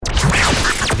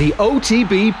the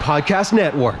OTB Podcast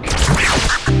Network.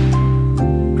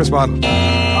 Chris Waddle.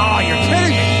 Oh, you're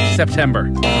kidding me.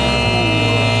 September.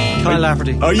 Kyle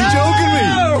Lafferty. Are you joking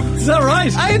me? Is that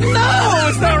right? I know,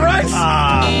 it's not right.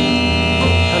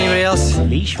 Anybody else?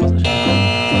 Leash, was it?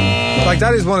 Like,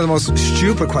 that is one of the most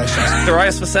stupid questions.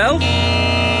 Darius Vassell?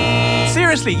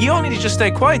 Seriously, you all need to just stay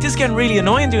quiet. This is getting really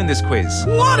annoying doing this quiz.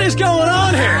 What is going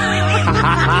on here?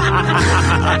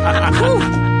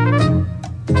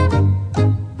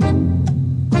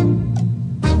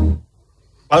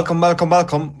 Welcome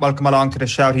along to the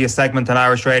Shoutiest segment on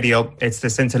Irish radio. It's the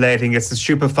scintillating, it's the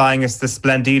stupefying, it's the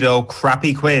splendido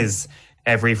crappy quiz.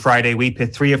 Every Friday we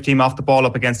pit three of team off the ball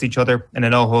up against each other in a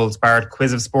no-holds-barred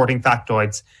quiz of sporting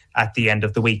factoids at the end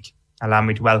of the week. Allow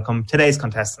me to welcome today's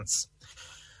contestants.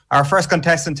 Our first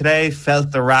contestant today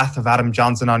felt the wrath of Adam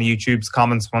Johnson on YouTube's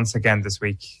comments once again this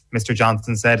week. Mr.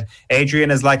 Johnson said, Adrian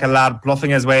is like a lad bluffing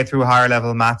his way through higher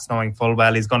level maths knowing full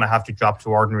well he's going to have to drop to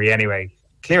ordinary anyway.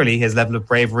 Clearly, his level of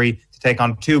bravery to take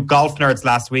on two golf nerds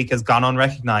last week has gone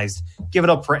unrecognised. Give it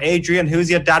up for Adrian,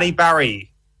 who's your daddy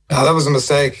Barry. Oh, that was a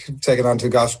mistake, taking on two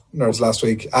golf nerds last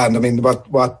week. And I mean,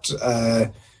 what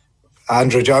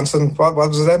Andrew Johnson, what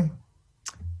was his name?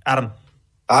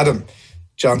 Adam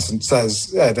Johnson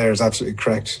says, yeah, there is absolutely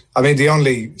correct. I mean, the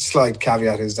only slight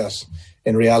caveat is that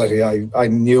in reality, I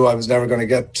knew I was never going to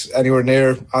get anywhere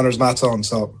near honours maths on,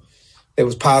 so it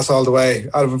was pass all the way.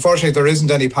 And unfortunately, there isn't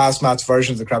any pass maths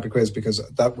version of the crappy quiz because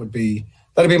that'd be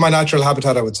my natural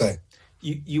habitat, I would say.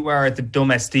 You are the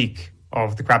domestique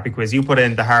of the crappy quiz. You put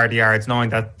in the hard yards, knowing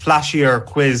that flashier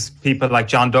quiz people like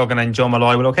John Duggan and Joe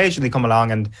Malloy will occasionally come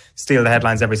along and steal the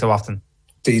headlines every so often.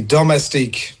 The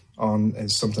domestique on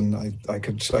is something I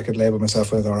could label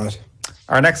myself with, all right.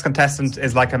 Our next contestant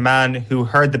is like a man who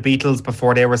heard the Beatles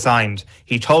before they were signed.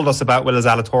 He told us about Will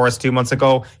Zalatoris 2 months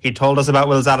ago. He told us about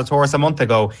Will Zalatoris a month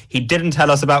ago. He didn't tell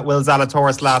us about Will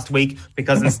Zalatoris last week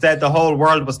because instead the whole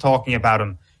world was talking about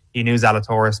him. He knew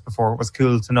Zalatoris before it was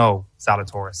cool to know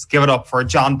Zalatoris. Give it up for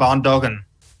John Bon Duggan.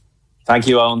 Thank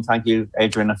you, Owen. Thank you,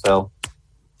 Adrian and Phil.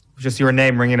 Just your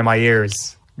name ringing in my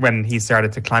ears when he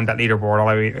started to climb that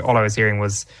leaderboard. All I was hearing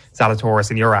was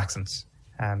Zalatoris in your accent.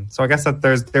 So I guess that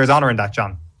there's honour in that,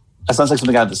 John. It sounds like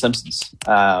something out of The Simpsons,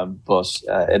 but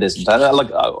it isn't.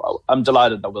 I'm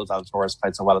delighted that Will Zalatoris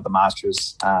played so well at the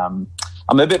Masters. I'm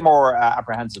a bit more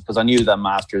apprehensive because I knew that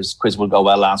Masters quiz would go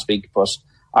well last week, but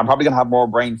I'm probably going to have more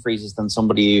brain freezes than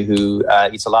somebody who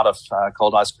eats a lot of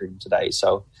cold ice cream today.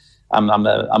 So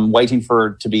I'm waiting for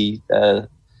it to be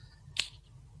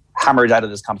hammered out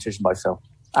of this competition by Phil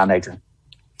and Adrian.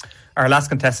 Our last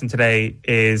contestant today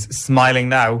is smiling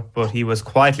now, but he was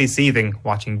quietly seething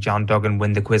watching John Duggan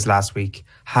win the quiz last week.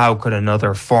 How could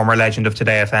another former legend of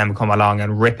Today FM come along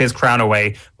and rip his crown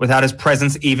away without his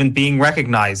presence even being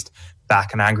recognised?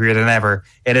 Back and angrier than ever,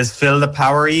 it is Phil the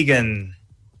Power Egan.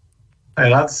 Hey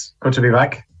lads, good to be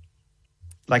back.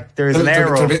 Like there's an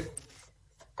air of...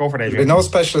 Go for it, Adrian. There'd be no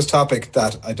specialist topic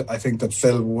that I think that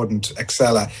Phil wouldn't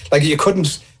excel at. Like you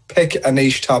couldn't pick a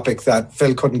niche topic that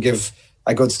Phil couldn't give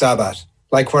a good stab at.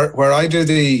 Like where I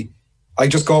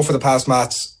just go for the past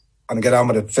maths and get on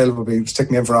with it. Phil will be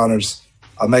sticking me in for honours.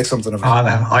 I'll make something of it.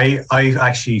 I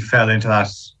actually fell into that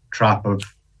trap of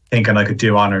thinking I could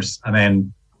do honours, and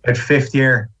then at fifth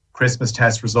year Christmas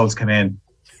test results came in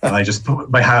and I just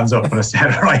put my hands up and I said,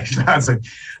 right, lads. It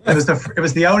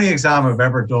was the only exam I've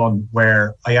ever done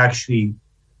where I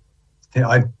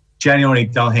genuinely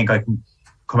don't think I can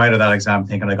come out of that exam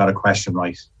thinking I got a question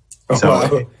right.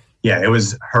 So yeah, it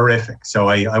was horrific. So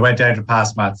I went down to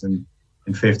pass maths in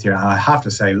fifth year, and I have to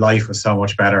say life was so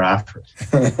much better after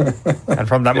it. And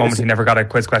from that moment he never got a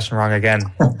quiz question wrong again.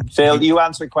 Phil, you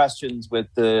answer questions with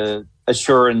the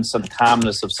assurance and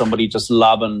calmness of somebody just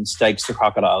lobbing steaks to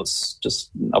crocodiles. Just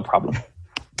no problem.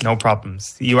 No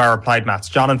problems. You are applied maths.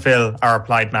 John and Phil are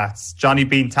applied maths. John, you've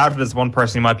been touted as one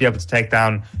person who might be able to take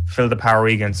down Phil the Power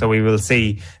Egan, so we will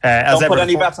see. Don't put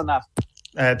any bets on that.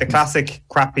 The classic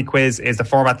crappy quiz is the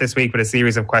format this week with a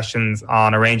series of questions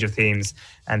on a range of themes,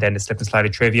 and then the slip and slide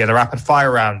of trivia. The rapid fire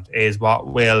round is what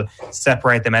will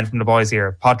separate the men from the boys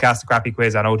here. Podcast the crappy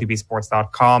quiz on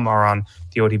otbsports.com or on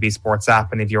the OTB Sports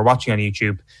app. And if you're watching on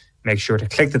YouTube, make sure to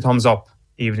click the thumbs up,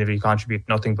 even if you contribute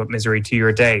nothing but misery to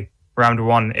your day. Round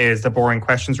one is the boring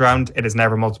questions round. It is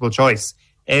never multiple choice.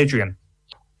 Adrian,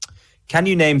 can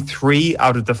you name 3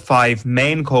 out of the 5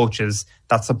 main coaches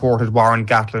that supported Warren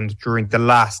Gatland during the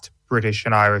last British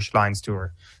and Irish Lions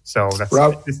tour? So that's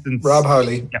Rob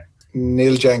Howley, yep.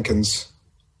 Neil Jenkins,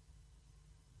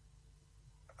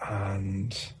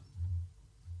 and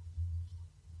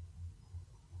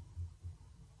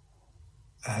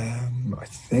I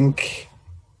think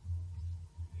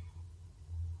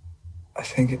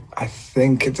I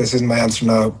think this isn't my answer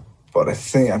now, but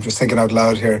I'm just thinking out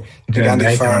loud here.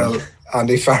 Andy Farrell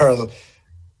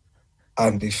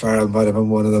might have been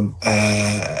one of them.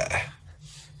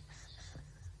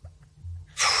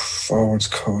 Forwards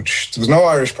coach. There was no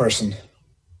Irish person.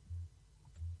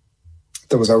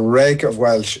 There was a rake of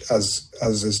Welsh, as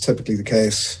is typically the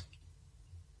case.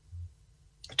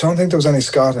 I don't think there was any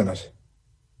Scot in it.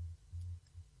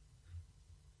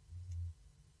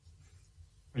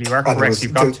 Well, you are correct.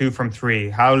 You've got 2 from 3.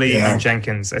 Howley and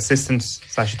Jenkins,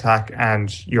 assistant/attack,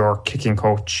 and your kicking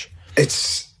coach.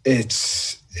 It's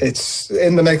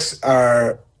in the mix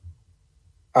are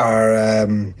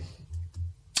Graham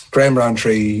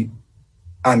Rowntree,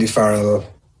 Andy Farrell.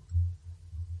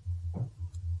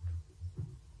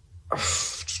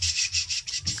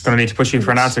 Going to need to push you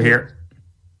for an answer here.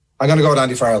 I'm going to go with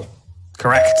Andy Farrell.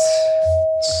 Correct.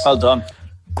 Well done.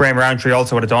 Graham Rowntree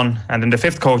also would have done. And then the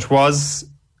 5th coach was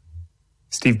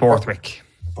Steve Borthwick.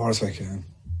 Borthwick, yeah.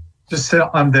 Just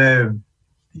on the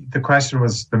question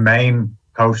was the main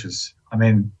coaches. I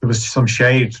mean, there was some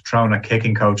shade thrown at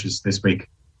kicking coaches this week.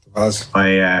 There was.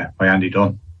 By Andy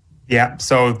Dunn. Yeah,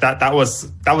 so that was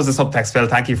a subtext, Phil.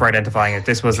 Thank you for identifying it.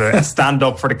 This was a stand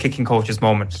up for the kicking coaches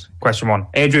moment. Question 1.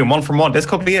 Adrian, 1 from 1. This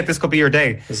could be it. This could be your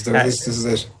day. This is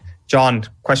it. John,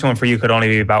 question 1 for you could only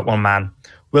be about one man.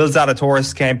 Will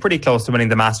Zalatoris came pretty close to winning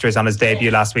the Masters on his debut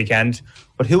last weekend,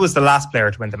 but who was the last player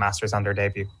to win the Masters on their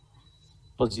debut?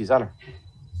 Buzzy Zeller.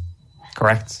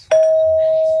 Correct.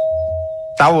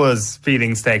 That was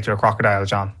feeding steak to a crocodile,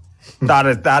 John.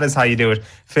 That is how you do it.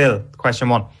 Phil, question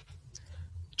 1.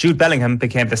 Jude Bellingham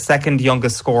became the 2nd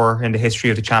youngest scorer in the history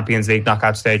of the Champions League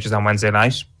knockout stages on Wednesday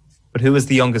night. But who was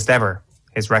the youngest ever?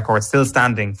 His record still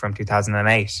standing from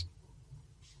 2008.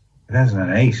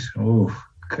 2008? Oh,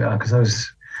 God, because I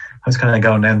was kind of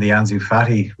going down the Ansu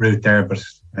Fati route there, but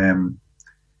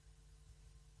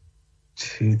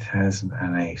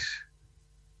 2008.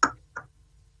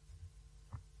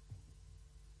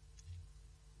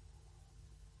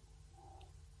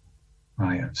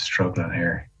 I am struggling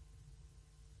here.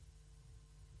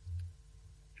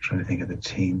 Trying to think of the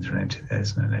teams around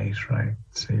 2008, right?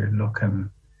 So you're looking.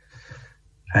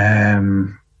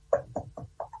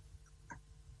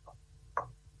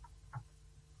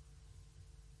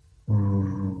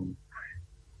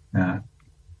 Nah.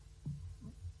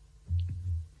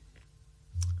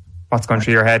 What's going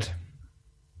through your head?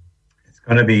 It's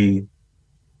going to be.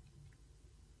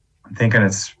 I'm thinking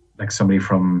it's like somebody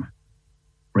from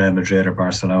Real Madrid or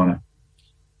Barcelona.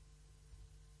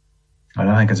 I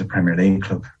don't think it's a Premier League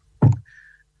club.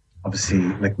 Obviously,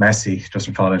 like Messi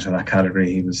doesn't fall into that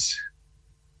category. He was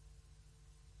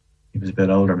a bit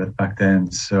older back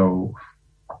then. So,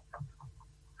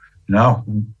 no,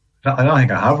 I don't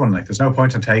think I have one. Like, there's no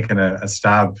point in taking a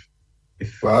stab.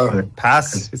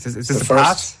 Pass. Is this a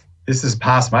pass? This is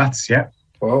pass maths, yeah.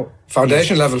 Well,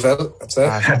 foundation level, Phil. That's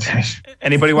it.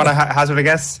 Anybody want to hazard a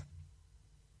guess?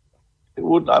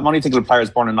 I'm only thinking of players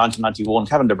born in 1991.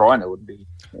 Kevin De Bruyne would be.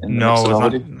 No, it's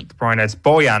not De Bruyne. It's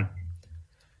Bojan.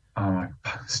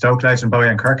 Stoke legend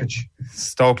Bojan Krkic.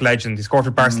 Stoke legend. He scored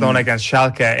for Barcelona against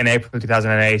Schalke in April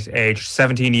 2008, aged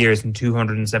 17 years and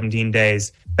 217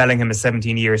 days. Bellingham is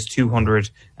 17 years,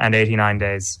 289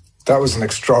 days. That was an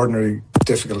extraordinary,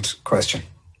 difficult question.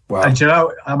 Wow. And you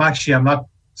know, I'm not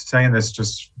saying this,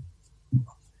 just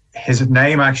his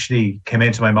name actually came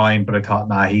into my mind, but I thought,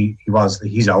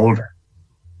 he's older.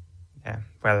 Yeah,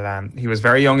 well, he was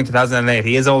very young in 2008.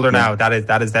 He is older now. That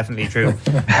is definitely true.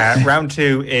 Round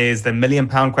 2 is the £1 million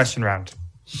question round.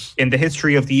 In the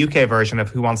history of the UK version of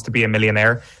Who Wants to Be a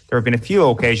Millionaire, there have been a few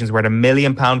occasions where the £1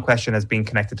 million question has been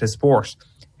connected to sport.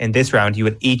 In this round, you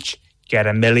would each get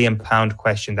a £1 million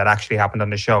question that actually happened on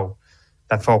the show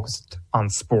that focused on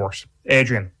sport.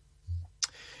 Adrian,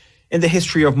 in the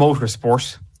history of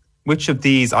motorsport, which of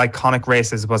these iconic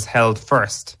races was held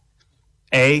first?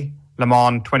 A, Le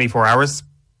Mans 24 Hours,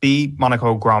 B,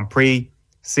 Monaco Grand Prix,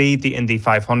 C, the Indy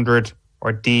 500,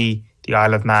 or D, the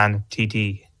Isle of Man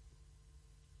TT?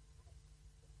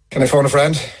 Can I phone a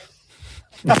friend?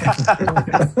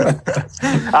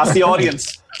 Ask the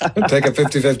audience. Take a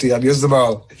 50-50 and use them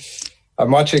all.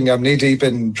 I'm knee deep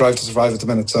in Drive to Survive at the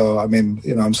minute, so I mean,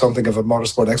 you know, I'm something of a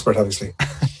motorsport expert, obviously.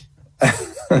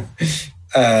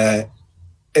 It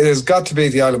has got to be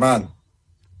the Isle of Man.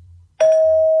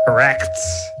 Correct.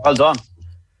 Well done.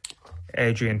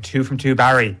 Adrian, 2 from 2.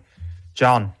 Barry.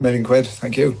 John. £1 million,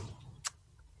 thank you.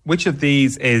 Which of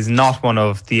these is not one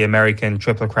of the American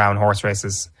Triple Crown horse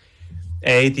races?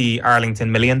 A, the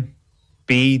Arlington Million,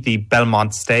 B, the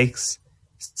Belmont Stakes,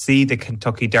 C, the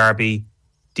Kentucky Derby,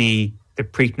 D, the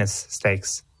Preakness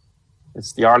Stakes?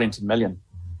 It's the Arlington Million.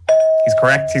 He's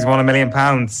correct. He's won £1 million.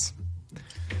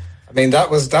 I mean, that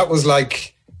was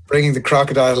like bringing the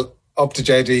crocodile up to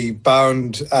JD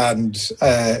bound and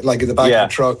like in the back of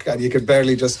the truck, and you could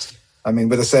barely just, I mean,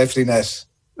 with a safety net.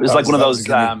 It was like one of those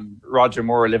Roger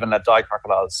Moore Live and Let Die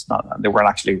crocodiles. They weren't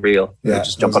actually real. They were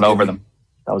just jumping over them.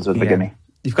 That was the beginning.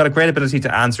 You've got a great ability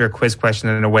to answer a quiz question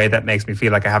in a way that makes me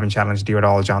feel like I haven't challenged you at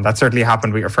all, John. That certainly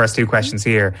happened with your first two questions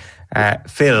here.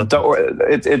 Phil. Don't worry.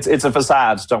 It's a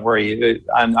facade. Don't worry.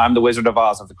 I'm the Wizard of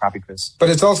Oz of the crappy quiz. But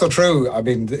it's also true, I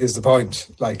mean, is the point.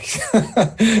 Like,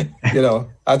 you know,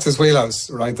 that's his wheelhouse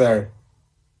right there.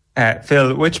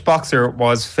 Phil, which boxer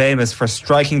was famous for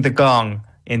striking the gong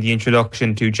in the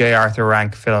introduction to J. Arthur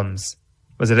Rank films?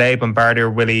 Was it A,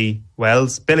 Bombardier Billy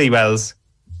Wells,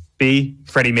 B,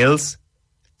 Freddie Mills,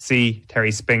 C,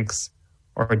 Terry Spinks,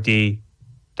 or D,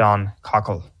 Don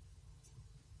Cockle?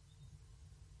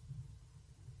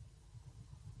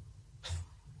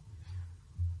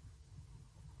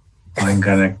 I'm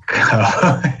going to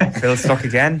go... Phil stuck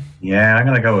again? Yeah, I'm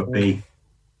going to go with B.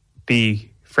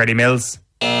 B, Freddie Mills?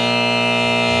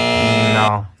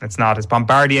 No, it's not. It's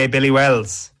Bombardier Billy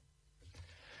Wells.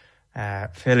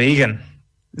 Phil Egan,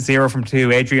 0 from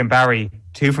 2. Adrian Barry,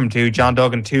 2 from 2. John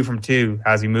Duggan, 2 from 2.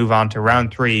 As we move on to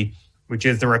round 3, which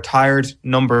is the retired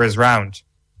numbers round.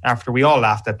 After we all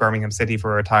laughed at Birmingham City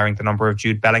for retiring the number of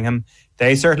Jude Bellingham,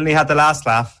 they certainly had the last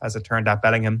laugh. As it turned out,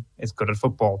 Bellingham is good at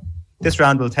football. This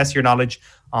round will test your knowledge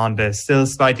on the still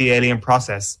slightly alien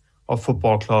process of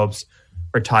football clubs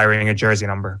retiring a jersey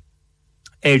number.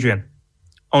 Adrian,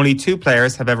 only 2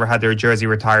 players have ever had their jersey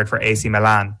retired for AC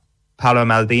Milan. Paolo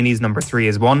Maldini's number 3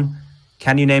 is one.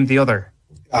 Can you name the other?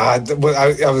 I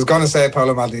was going to say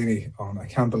Paolo Maldini. Oh, I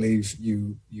can't believe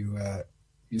you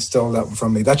stole that one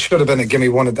from me. That should have been a gimme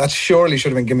one. That surely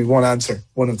should have been gimme one answer.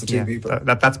 One of the two people.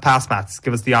 That's pass maths.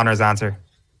 Give us the honours answer.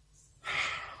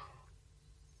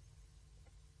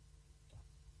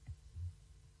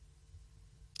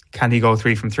 Can he go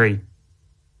 3 from 3?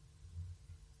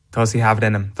 Does he have it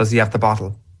in him? Does he have the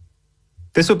bottle?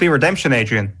 This would be redemption,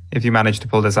 Adrian, if you manage to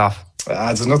pull this off.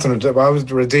 There's nothing. I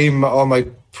would redeem all my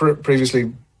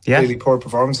previously really poor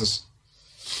performances.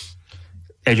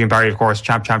 Adrian Barry, of course,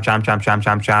 champ in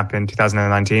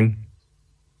 2019.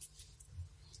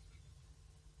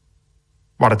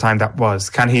 What a time that was.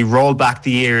 Can he roll back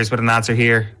the years with an answer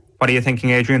here? What are you thinking,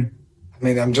 Adrian? I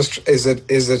mean, is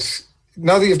it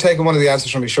now that you've taken one of the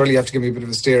answers from me, surely you have to give me a bit of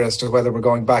a steer as to whether we're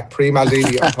going back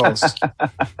pre-Maldini or post.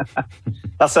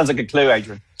 That sounds like a clue,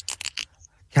 Adrian.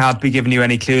 Can't be giving you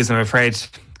any clues, I'm afraid.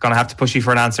 Gonna have to push you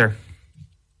for an answer.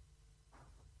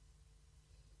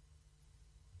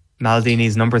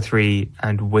 Maldini's number 3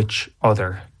 and which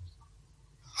other?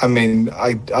 I mean,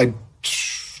 I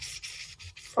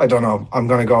don't know. I'm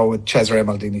going to go with Cesare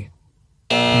Maldini.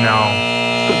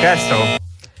 No. Good guess, though.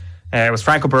 It was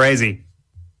Franco Baresi.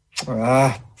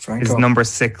 Franco. His number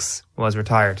 6 was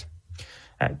retired.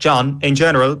 John, in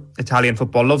general, Italian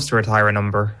football loves to retire a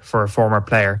number for a former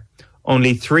player.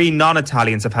 Only 3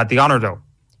 non-Italians have had the honour, though.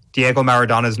 Diego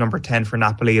Maradona's number 10 for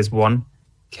Napoli is 1.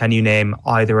 Can you name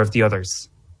either of the others?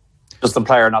 Just the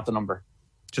player, not the number.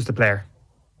 Just the player.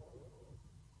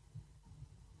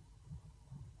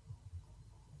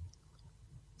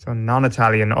 So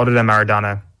non-Italian, other than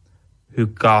Maradona, who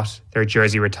got their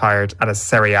jersey retired at a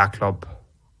Serie A club.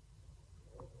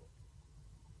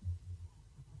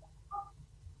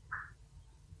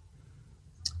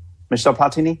 Michel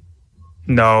Platini?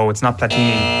 No, it's not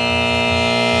Platini.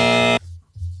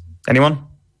 Anyone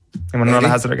know that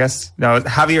has it, I guess? No,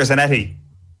 Javier Zanetti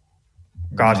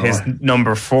got his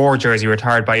number 4 jersey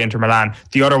retired by Inter Milan.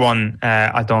 The other one,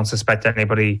 I don't suspect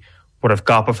anybody would have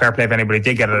got, but fair play if anybody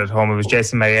did get it at home. It was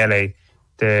Jason Mayele,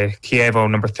 the Chievo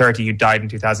number 30, who died in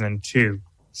 2002.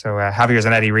 So Javier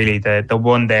Zanetti, really the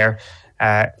one there.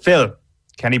 Phil,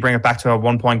 can he bring it back to a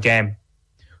 1-point game?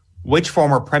 Which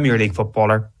former Premier League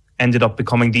footballer ended up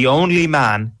becoming the only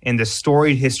man in the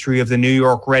storied history of the New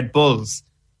York Red Bulls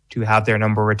to have their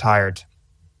number retired?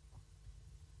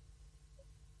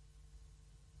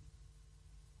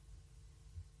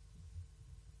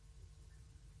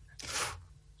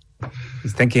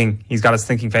 He's thinking. He's got his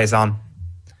thinking face on.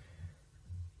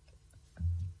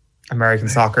 American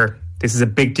soccer. This is a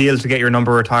big deal to get your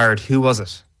number retired. Who was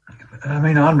it? I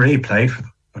mean, Henry played for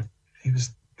them, but he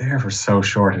was there for so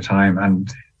short a time,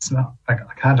 and it's not. I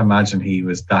can't imagine he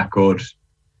was that good.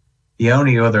 The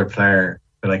only other player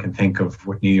that I can think of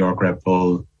with New York Red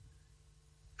Bull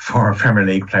former Premier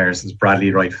League players is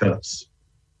Bradley Wright Phillips.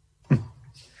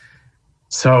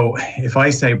 So if I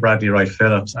say Bradley Wright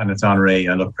Phillips and it's Henry,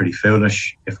 I look pretty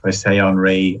foolish. If I say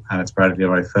Henry and it's Bradley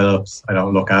Wright Phillips, I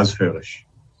don't look as foolish.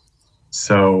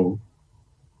 So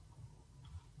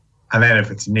And then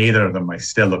if it's neither of them, I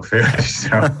still look foolish.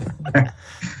 So.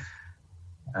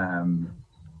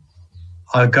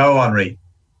 I'll go Henry.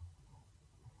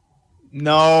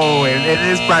 No, it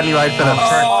is Bradley Wright Phillips.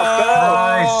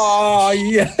 Oh,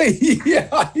 yeah.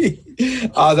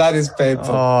 Oh, that is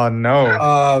painful. Oh,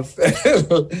 no.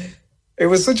 It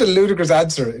was such a ludicrous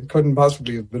answer. It couldn't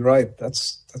possibly have been right.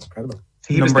 That's incredible.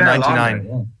 Number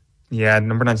 99. Yeah,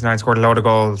 number 99 scored a load of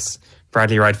goals.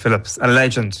 Bradley Wright Phillips, a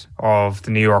legend of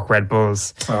the New York Red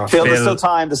Bulls. Phil, there's still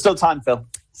time. There's still time, Phil.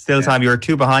 Still time. You're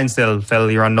 2 behind still,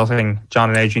 Phil. You're on nothing. John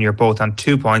and Adrian, you're both on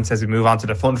 2 points as we move on to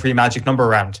the fun-free magic number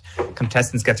round.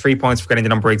 Contestants get 3 points for getting the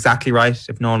number exactly right.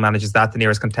 If no one manages that, the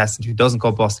nearest contestant who doesn't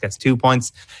go bust gets 2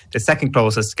 points. The second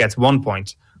closest gets 1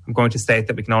 point. I'm going to state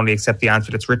that we can only accept the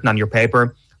answer that's written on your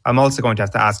paper. I'm also going to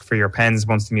have to ask for your pens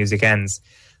once the music ends.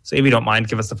 So if you don't mind,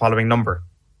 give us the following number.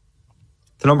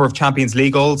 The number of Champions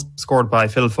League goals scored by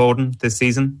Phil Foden this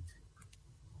season,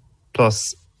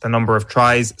 plus the number of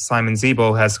tries Simon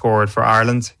Zebo has scored for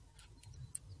Ireland,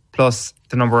 plus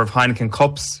the number of Heineken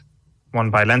Cups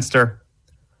won by Leinster,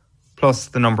 plus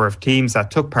the number of teams that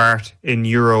took part in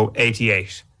Euro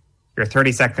 88. Your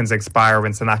 30 seconds expire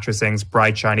when Sinatra sings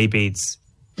Bright Shiny Beads.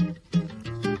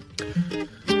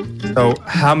 So,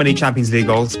 how many Champions League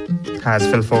goals has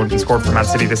Phil Foden scored for Man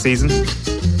City this season?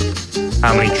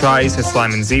 How many tries has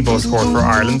Simon Zebo scored for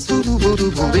Ireland?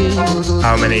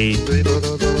 How many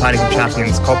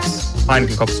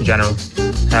Heineken Cups in general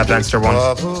have Leinster won?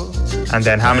 And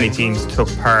then how many teams took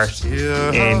part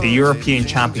in the European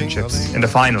Championships in the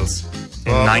finals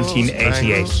in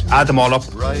 1988? Add them all up,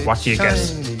 what do you get?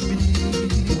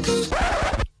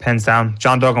 Pens down.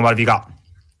 John Duggan, what have you got?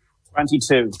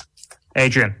 22.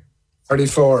 Adrian.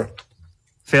 34.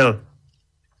 Phil.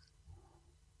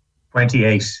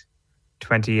 28.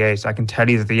 28. I can tell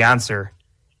you that the answer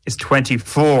is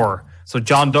 24. So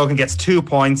John Duggan gets 2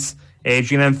 points.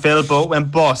 Adrian and Phil both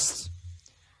went bust.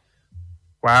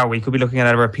 Wow, we could be looking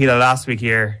at a repeat of last week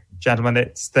here, gentlemen.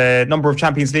 It's the number of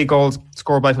Champions League goals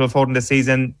scored by Phil Foden this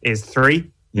season is 3.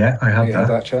 Yeah, I have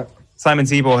that. Yeah. Simon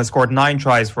Zebo has scored 9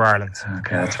 tries for Ireland.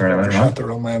 Okay, that's where I went Shot the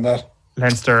wrong man that.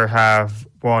 Leinster have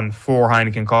won 4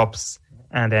 Heineken Cups,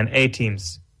 and then 8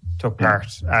 teams took part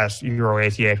at Euro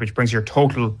 88, which brings your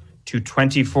total to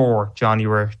 24. John, you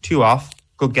were 2 off.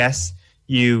 Good guess.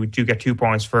 You do get 2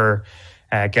 points for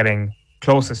getting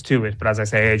closest to it. But as I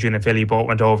say, Adrian and Phil, you both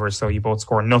went over, so you both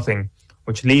scored nothing,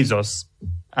 which leaves us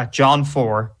at John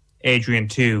 4, Adrian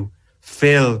 2,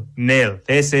 Phil 0.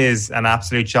 This is an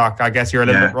absolute shock. I guess you're a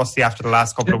little bit rusty after the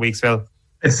last couple of weeks, Phil.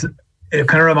 It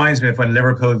kind of reminds me of when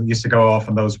Liverpool used to go off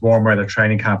on those warm weather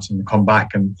training camps and come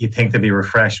back and you'd think they'd be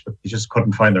refreshed, but you just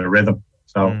couldn't find their rhythm.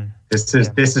 So this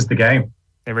is the game.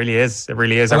 It really is. It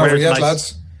really is.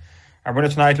 Lads. Our winner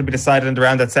tonight will be decided in the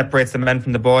round that separates the men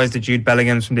from the boys, the Jude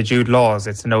Bellinghams from the Jude Laws.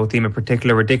 It's a no theme in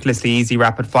particular, ridiculously easy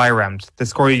rapid fire round. The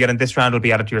score you get in this round will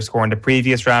be added to your score in the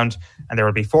previous round, and there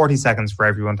will be 40 seconds for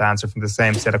everyone to answer from the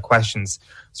same set of questions.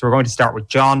 So we're going to start with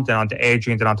John, then on to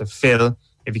Adrian, then on to Phil.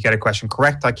 If you get a question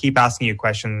correct, I keep asking you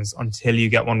questions until you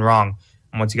get one wrong.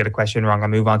 And once you get a question wrong, I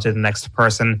move on to the next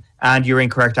person. And your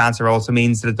incorrect answer also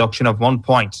means the deduction of 1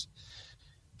 point.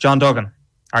 John Duggan,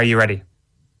 are you ready?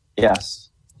 Yes.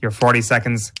 Your 40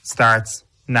 seconds starts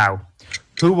now.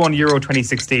 Who won Euro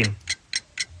 2016?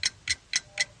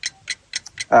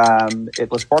 It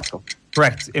was Portugal.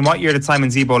 Correct. In what year did Simon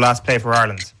Zebo last play for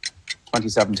Ireland?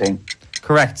 2017.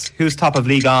 Correct. Who's top of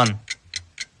League On?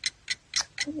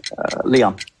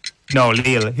 Leon. No,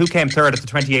 Lille. Who came third at the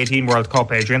 2018 World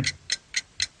Cup, Adrian?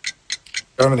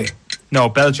 Germany. No,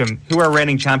 Belgium. Who are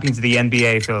reigning champions of the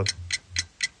NBA, Phil?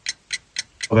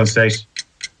 Golden State.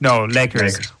 No,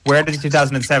 Lakers. Where did the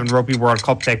 2007 Rugby World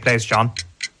Cup take place, John?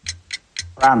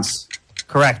 France.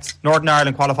 Correct. Northern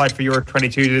Ireland qualified for Euro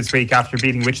 22 this week after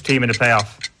beating which team in the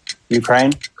playoff?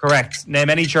 Ukraine. Correct. Name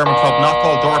any German club not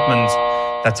called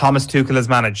Dortmund that Thomas Tuchel has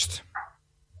managed.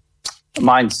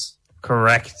 Mainz.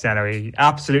 Correct. Anyway,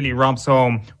 absolutely romps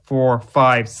home. 4,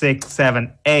 5, 6,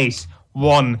 7, 8,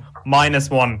 1.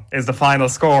 -1 is the final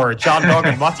score. John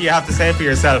Duggan, what do you have to say for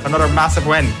yourself? Another massive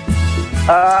win.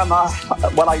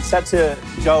 Well, I said to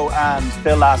Joe and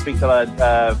Phil last week that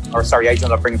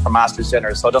Adrian, I'd bring for Masters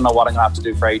dinner, so I don't know what I'm going to have to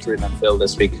do for Adrian and Phil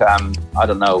this week. I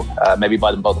don't know. Maybe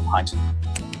buy them both a pint.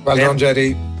 Well done,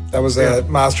 JD. That was a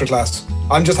masterclass.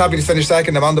 I'm just happy to finish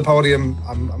second. I'm on the podium.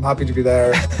 I'm happy to be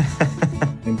there.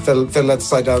 And Phil let the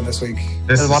side down this week.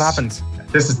 What happened?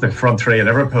 This is the front three at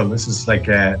Liverpool. This is like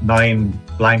 9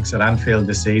 blanks at Anfield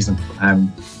this season.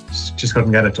 Just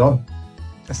couldn't get it done.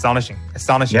 Astonishing.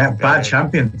 Yeah, bad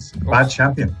champions. Bad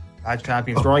champion.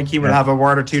 Roy Keane will have a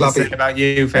word or two to say about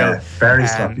you, Phil. Very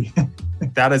sloppy.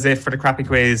 That is it for the crappy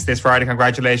quiz this Friday.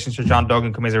 Congratulations to John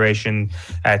Duggan, commiseration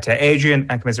to Adrian,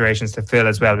 and commiserations to Phil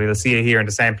as well. We will see you here in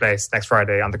the same place next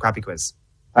Friday on the crappy quiz.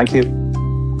 Thank you.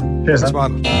 Cheers. That's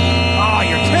one. Oh,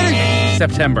 you're kidding me.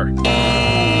 September.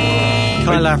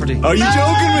 Kyle Lafferty. Are you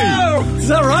joking me? Is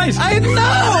that right? I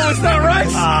know it's not right.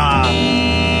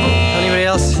 Anybody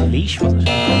else? Leash, was it?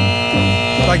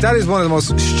 Like, that is one of the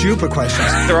most stupid questions.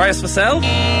 Darius Vassell?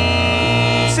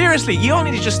 Seriously, you all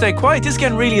need to just stay quiet. This is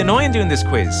getting really annoying doing this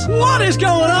quiz. What is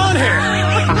going on here?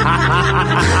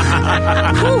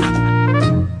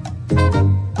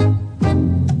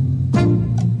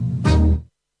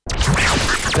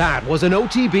 That was an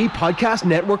OTB Podcast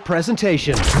Network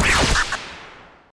presentation.